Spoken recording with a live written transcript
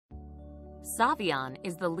Saivian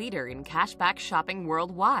is the leader in cashback shopping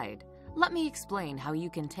worldwide. Let me explain how you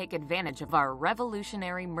can take advantage of our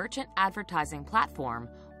revolutionary merchant advertising platform,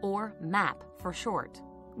 or MAP for short.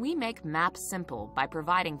 We make MAP simple by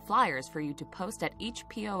providing flyers for you to post at each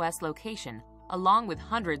POS location, along with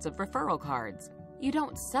hundreds of referral cards. You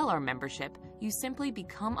don't sell our membership, you simply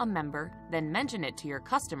become a member, then mention it to your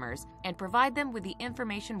customers and provide them with the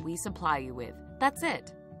information we supply you with. That's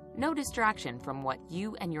it. No distraction from what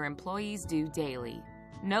you and your employees do daily.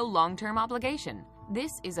 No long-term obligation.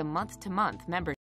 This is a month-to-month membership.